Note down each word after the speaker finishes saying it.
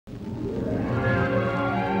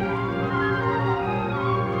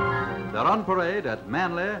They're on parade at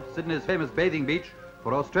Manley, Sydney's famous bathing beach,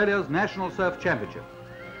 for Australia's National Surf Championship.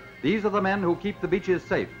 These are the men who keep the beaches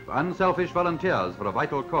safe, unselfish volunteers for a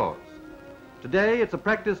vital cause. Today it's a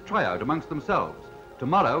practice tryout amongst themselves.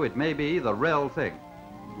 Tomorrow it may be the real thing.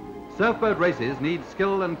 Surfboat races need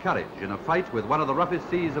skill and courage in a fight with one of the roughest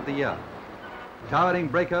seas of the year. Towering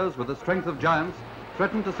breakers with the strength of giants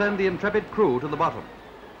threaten to send the intrepid crew to the bottom.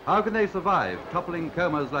 How can they survive toppling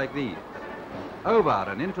combers like these? Over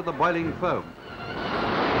and into the boiling foam.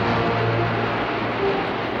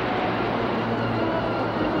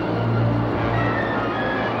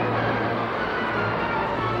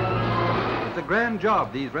 It's a grand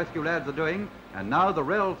job these rescue lads are doing, and now the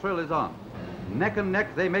real thrill is on. Neck and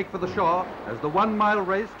neck they make for the shore as the 1 mile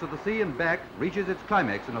race to the sea and back reaches its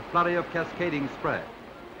climax in a flurry of cascading spray.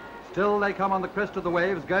 Still they come on the crest of the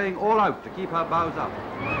waves, going all out to keep our bows up.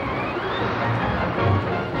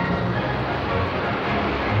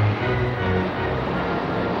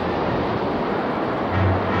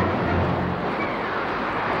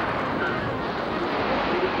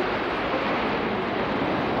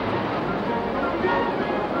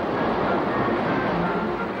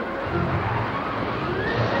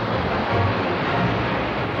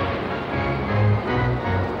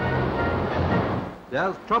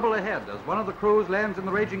 There's trouble ahead as one of the crews lands in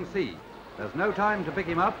the raging sea. There's no time to pick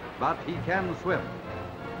him up, but he can swim.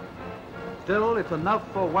 Still, it's enough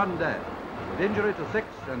for one day, with injury to 6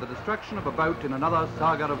 and the destruction of a boat in another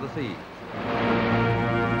saga of the seas.